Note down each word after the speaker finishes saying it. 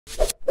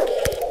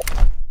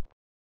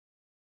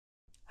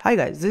Hi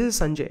guys, this is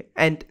Sanjay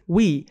and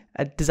we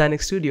at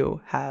Designex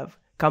Studio have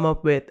come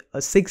up with a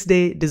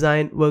 6-day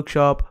design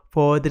workshop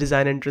for the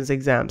design entrance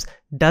exams.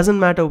 Doesn't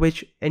matter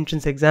which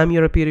entrance exam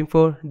you're appearing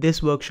for,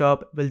 this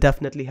workshop will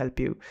definitely help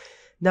you.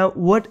 Now,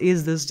 what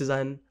is this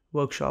design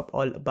workshop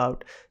all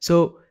about?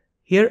 So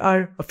here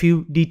are a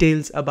few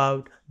details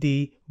about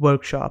the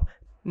workshop.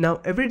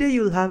 Now, every day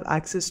you'll have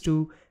access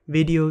to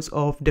videos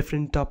of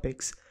different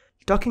topics.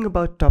 Talking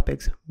about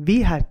topics,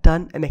 we had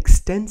done an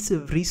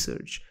extensive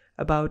research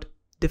about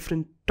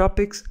different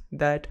topics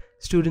that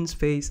students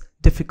face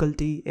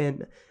difficulty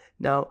in.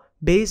 Now,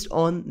 based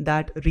on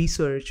that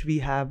research, we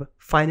have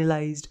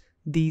finalized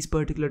these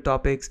particular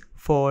topics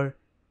for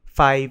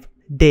 5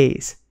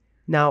 days.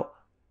 Now,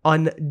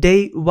 on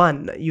day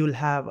 1, you'll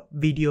have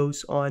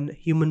videos on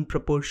human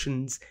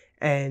proportions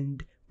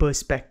and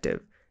perspective.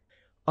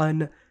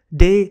 On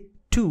day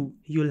 2,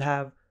 you'll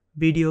have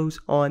videos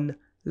on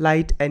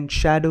light and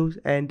shadows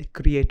and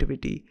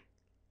creativity.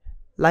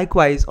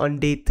 Likewise, on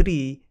day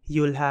 3,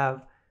 you'll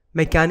have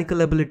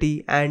mechanical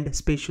ability and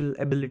spatial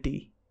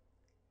ability.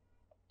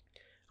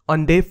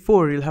 On day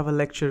 4, you'll have a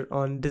lecture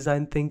on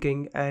design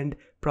thinking and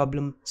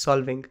problem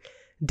solving.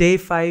 Day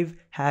 5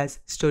 has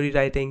story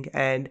writing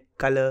and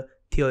color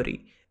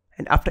theory.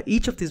 And after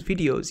each of these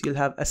videos, you'll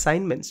have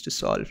assignments to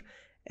solve.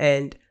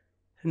 And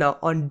now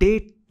on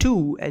day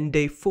 2 and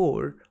day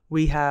 4,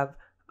 we have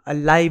a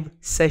live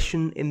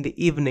session in the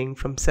evening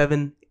from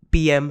 7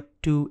 p.m.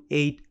 to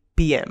 8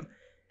 p.m.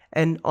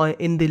 And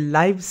in the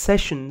live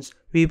sessions,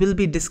 we will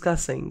be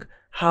discussing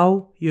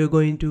how you're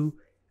going to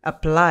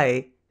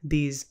apply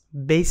these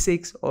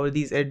basics or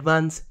these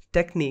advanced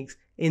techniques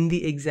in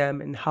the exam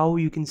and how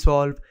you can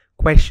solve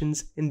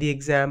questions in the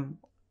exam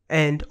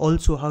and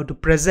also how to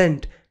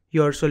present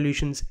your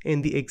solutions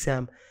in the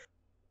exam.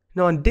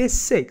 Now on day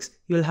 6,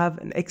 you'll have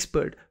an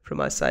expert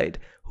from our side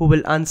who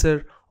will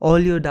answer all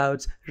your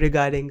doubts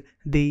regarding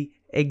the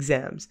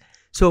exams.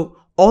 So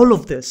all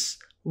of this,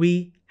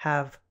 we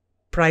have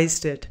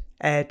priced it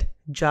at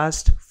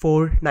just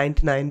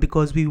 $4.99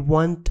 because we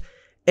want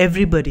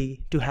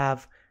everybody to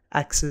have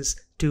access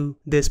to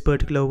this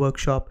particular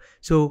workshop.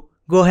 So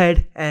go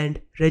ahead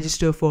and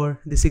register for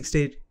the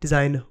 6-day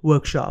design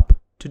workshop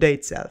today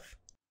itself.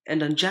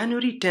 And on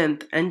January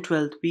 10th and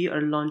 12th, we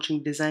are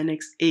launching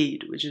Designex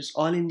AIDE, which is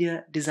All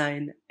India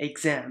Design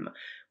Exam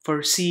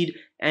for CEED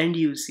and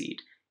UCEED.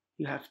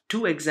 You have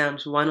 2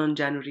 exams, one on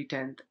January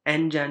 10th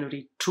and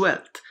January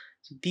 12th.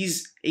 So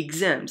these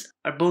exams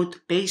are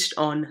both based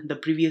on the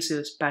previous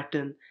year's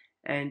pattern,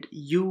 and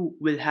you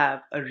will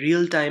have a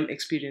real-time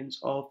experience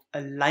of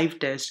a live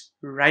test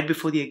right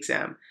before the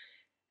exam.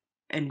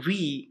 And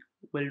we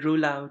will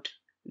roll out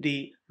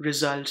the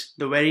results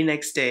the very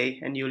next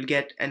day, and you'll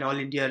get an All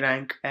India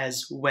rank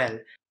as well.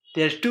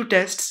 There are 2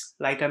 tests,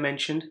 like I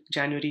mentioned,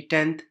 January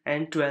 10th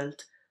and 12th,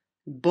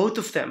 both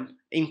of them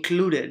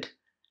included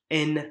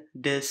in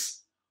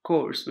this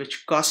course,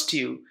 which cost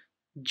you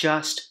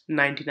just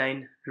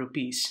 99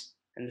 rupees,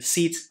 and the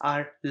seats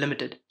are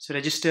limited. So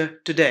register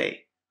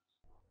today.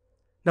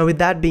 Now with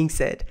that being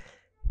said,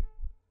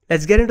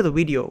 let's get into the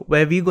video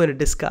where we're going to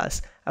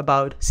discuss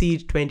about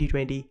CEED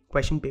 2020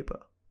 question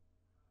paper.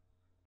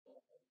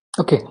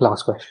 Okay,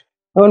 last question.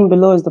 Shown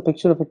below is the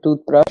picture of a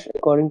toothbrush.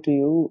 According to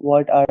you,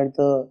 what are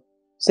the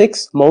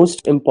 6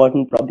 most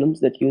important problems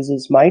that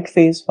users might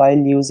face while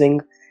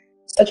using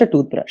such a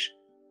toothbrush?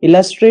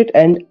 Illustrate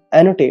and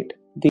annotate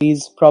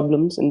these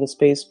problems in the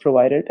space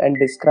provided and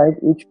describe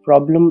each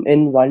problem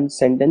in 1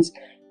 sentence.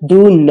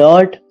 Do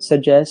not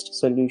suggest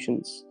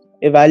solutions.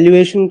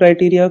 Evaluation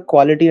criteria,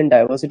 quality and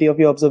diversity of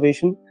your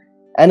observation,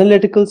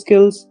 analytical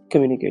skills,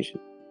 communication.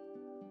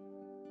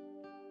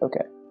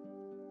 Okay.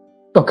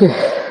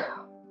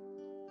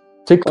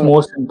 6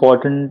 most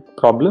important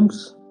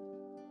problems.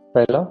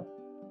 Pehla,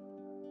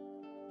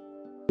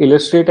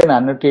 illustrate and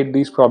annotate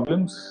these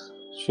problems.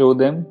 Show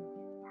them.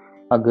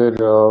 अगर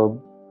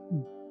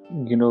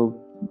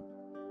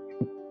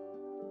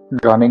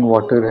running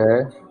water है,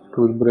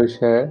 toothbrush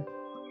है,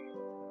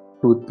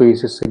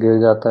 toothpaste इससे गिर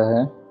जाता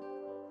है.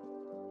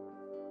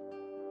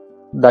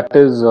 That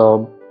is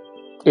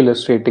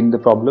illustrating the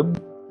problem.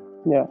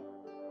 Yeah.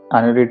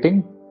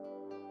 Annotating.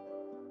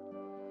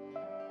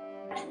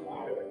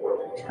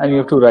 And you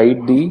have to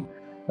write the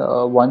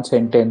 1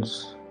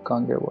 sentence.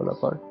 Can't get all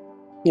apart.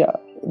 Yeah.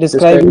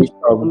 Describe each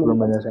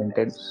problem in a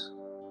sentence.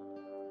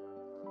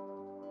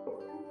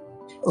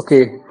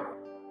 Okay.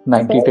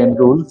 90-10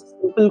 rule.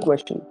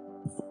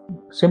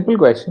 Simple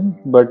question,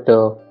 but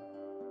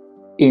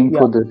aim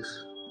for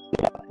this.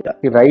 Yeah.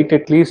 You write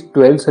at least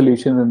 12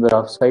 solutions in the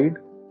rough side.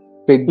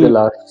 Pick the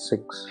last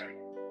 6.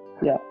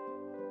 Yeah.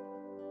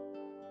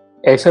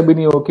 ऐसा भी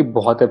नहीं हो कि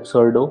बहुत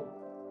absurd हो.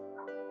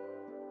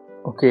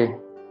 Okay.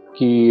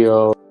 कि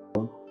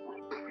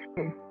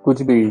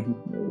कुछ भी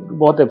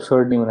बहुत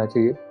absurd नहीं होना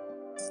चाहिए.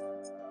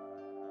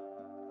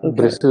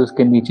 ब्रिसल्स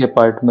के नीचे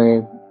पार्ट में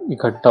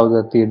इकट्ठा हो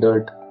जाती है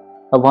डर्ट.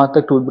 अब वहां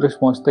तक टूथब्रश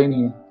पहुंचता ही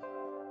नहीं है.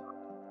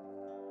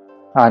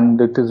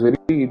 And it is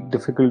very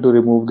difficult to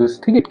remove this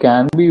thing. It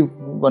can be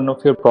one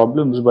of your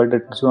problems, but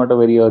it's not a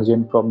very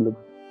urgent problem.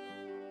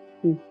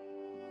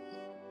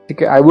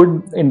 Okay, I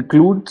would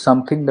include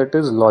something that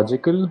is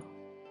logical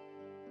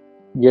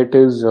yet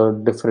is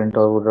different,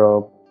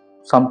 or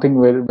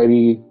something very,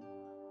 very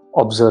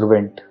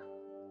observant.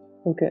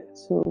 Okay,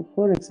 so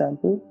for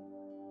example,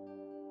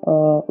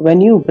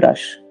 when you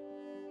brush,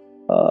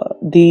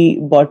 the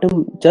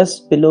bottom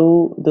just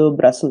below the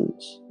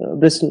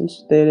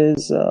bristles, there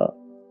is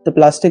the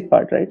plastic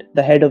part, right?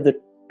 The head of the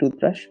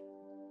toothbrush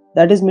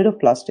that is made of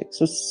plastic.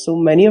 So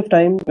many a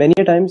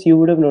times you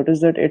would have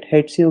noticed that it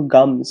hits your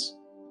gums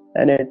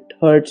and it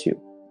hurts you,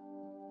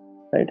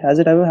 right? Has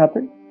it ever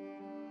happened?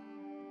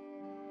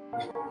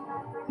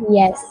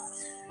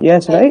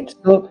 Yes, right.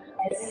 So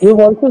you've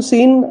also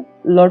seen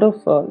a lot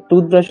of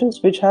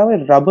toothbrushes which have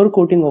a rubber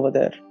coating over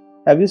there.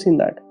 Have you seen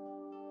that?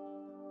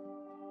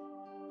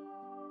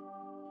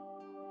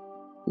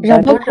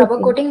 Not rubber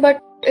coating,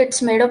 but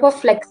it's made up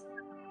of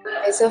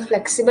there's a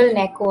flexible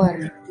neck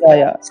over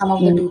Yeah. some of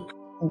the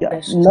Yeah,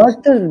 toothbrushes.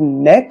 not the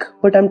neck,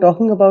 but I'm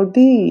talking about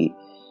the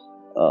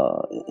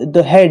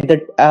head,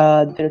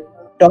 the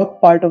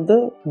top part of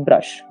the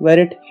brush where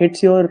it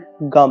hits your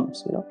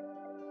gums. You know,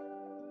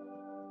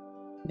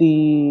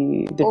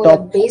 the the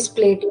top. base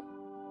plate.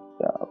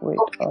 Yeah, wait.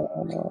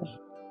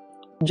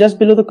 Just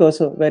below the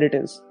cursor where it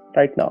is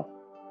right now.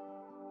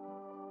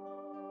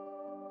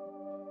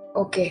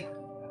 Okay.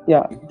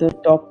 Yeah, the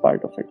top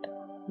part of it.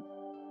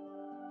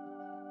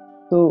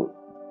 So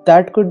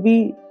that could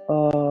be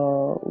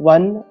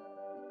one,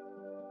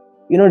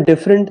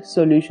 different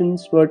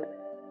solutions, but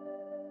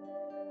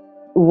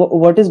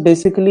what is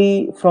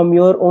basically from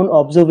your own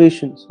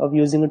observations of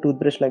using a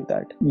toothbrush like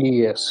that.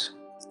 Yes.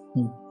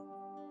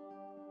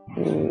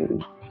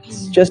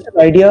 It's just an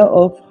idea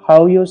of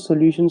how your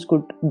solutions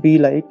could be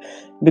like,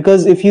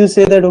 because if you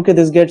say that okay,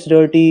 this gets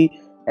dirty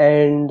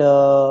and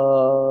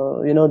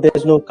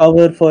there's no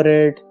cover for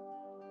it,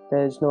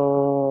 there's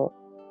no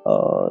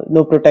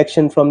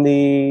protection from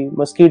the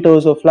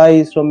mosquitoes or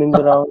flies roaming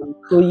around,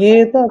 तो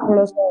ये था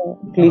थोड़ा सा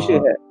cliché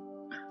है.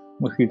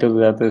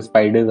 Mosquitoes आ सकते हैं,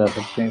 spiders आ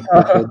सकते हैं इसके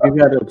ऊपर.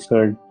 These are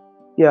absurd.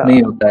 Yeah.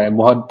 नहीं होता है,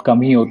 बहुत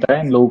कम ही होता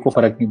है, लोगों को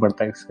फर्क नहीं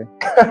पड़ता इससे.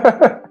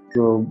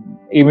 तो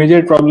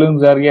immediate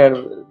problems are यार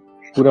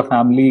पूरा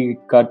फैमिली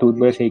का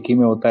टूथब्रश एक ही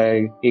में होता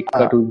है, एक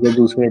का टूथब्रश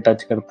दूसरे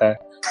टच करता है.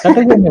 That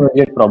is an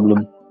immediate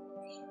problem,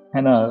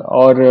 है ना.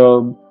 और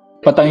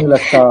पता नहीं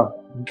लगता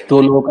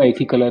दो लोगों का एक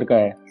ही कलर का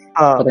है,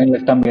 पता नहीं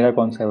लगता मेरा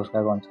कौन सा है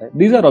उसका कौन सा है.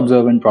 These are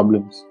observant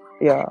problems.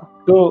 Yeah.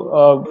 So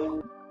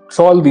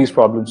solve these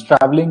problems.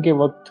 Traveling के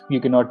वक्त you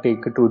cannot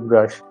take a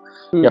toothbrush,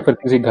 या फिर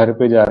किसी घर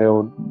पे जा रहे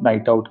हो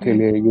नाइट आउट के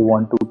लिए, you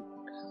want to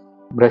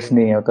ब्रश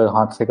नहीं है तो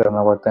हाथ से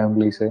करना पड़ता है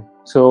उंगली से.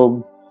 So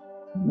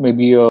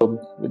maybe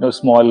a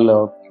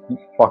small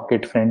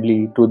pocket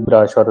friendly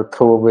toothbrush or a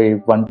throwaway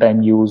one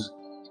time use.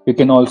 You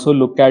can also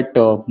look at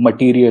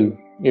material.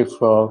 If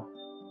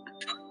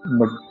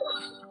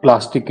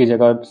plastic की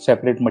जगह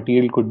separate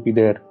material could be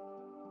there,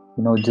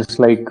 just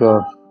like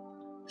a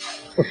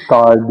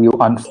card, you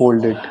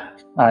unfold it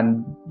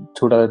and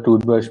छोटा सा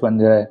toothbrush बन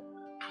जाए,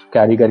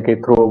 carry करके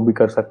throw भी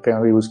कर सकते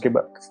हैं use के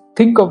बाद.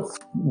 Think of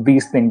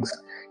these things.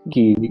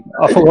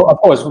 Of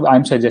course,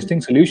 I'm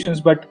suggesting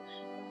solutions, but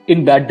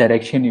in that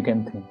direction you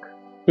can think.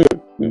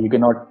 You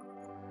cannot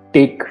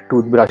take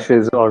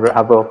toothbrushes or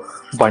have a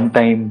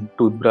one-time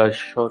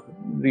toothbrush or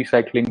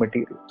recycling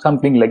material,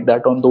 something like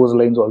that. On those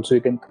lines also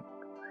you can think.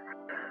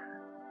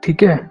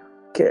 ठीक है?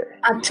 Okay.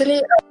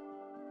 Actually,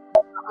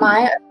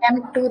 my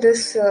attempt to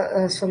this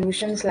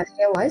solutions last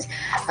year was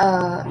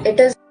it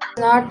is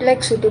not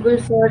like suitable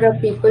for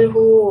people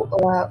who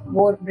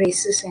wore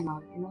braces and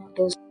all,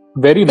 those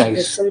very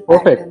nice,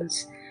 perfect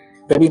patterns.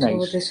 Very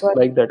nice. So this was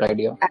like that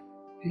idea.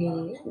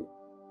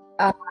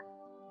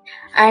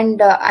 And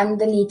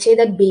the niche,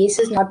 that base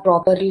is not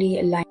properly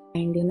aligned,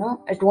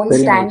 it won't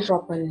very stand nice.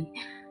 Properly.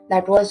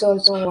 That was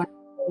also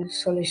one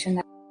solution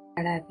that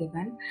I've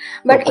given.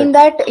 But in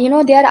that,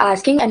 they are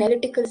asking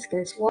analytical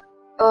skills. What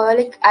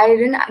like I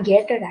didn't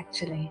get it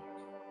actually.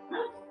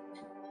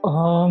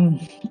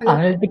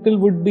 Analytical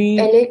would be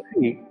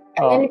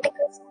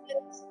analytical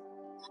skills.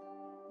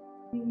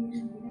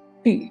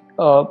 See,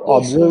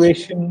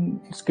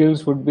 observation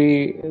skills would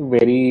be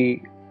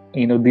very,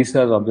 these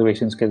are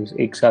observation skills.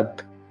 एक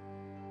साथ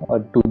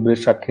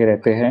toothbrush रखे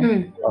रहते हैं.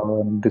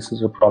 This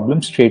is a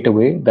problem straight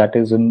away. That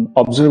is an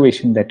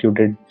observation that you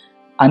did.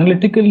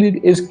 Analytically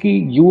is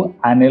कि you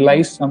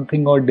analyze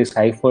something or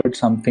deciphered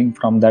something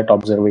from that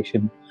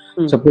observation.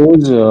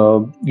 Suppose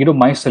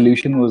my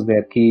solution was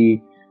there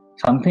कि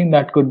something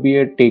that could be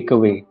a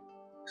takeaway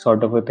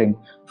sort of a thing.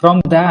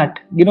 From that,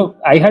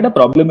 I had a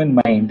problem in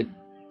mind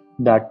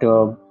that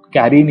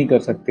carry नहीं कर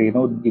सकते.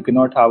 You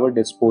cannot have a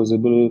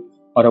disposable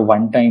or a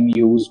one-time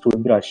use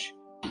toothbrush.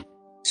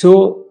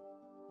 So,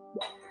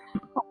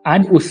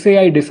 and उससे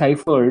I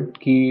deciphered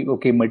कि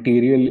okay,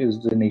 material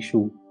is an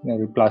issue.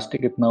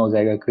 Plastic इतना हो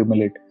जाएगा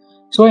accumulate.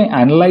 So I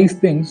analyzed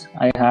things.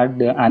 I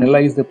had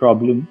analyzed the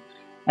problem,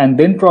 and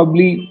then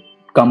probably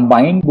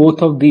combined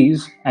both of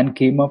these and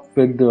came up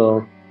with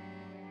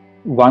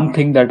one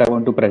thing that I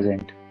want to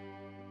present.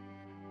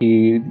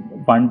 कि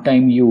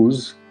one-time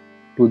use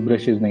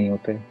toothbrushes नहीं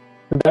होते.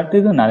 That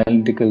is an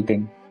analytical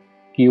thing.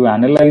 You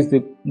analyze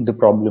the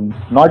problem,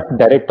 not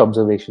direct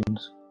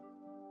observations.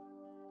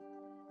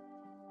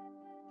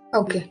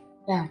 Okay,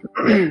 yeah.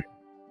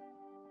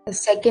 The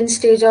second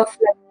stage of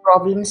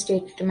problem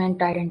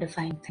statement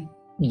identifying thing.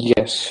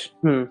 Yes.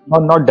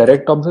 Not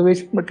direct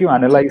observation, but you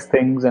analyze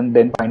things and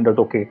then find out,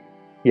 okay,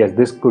 yes,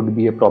 this could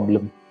be a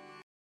problem.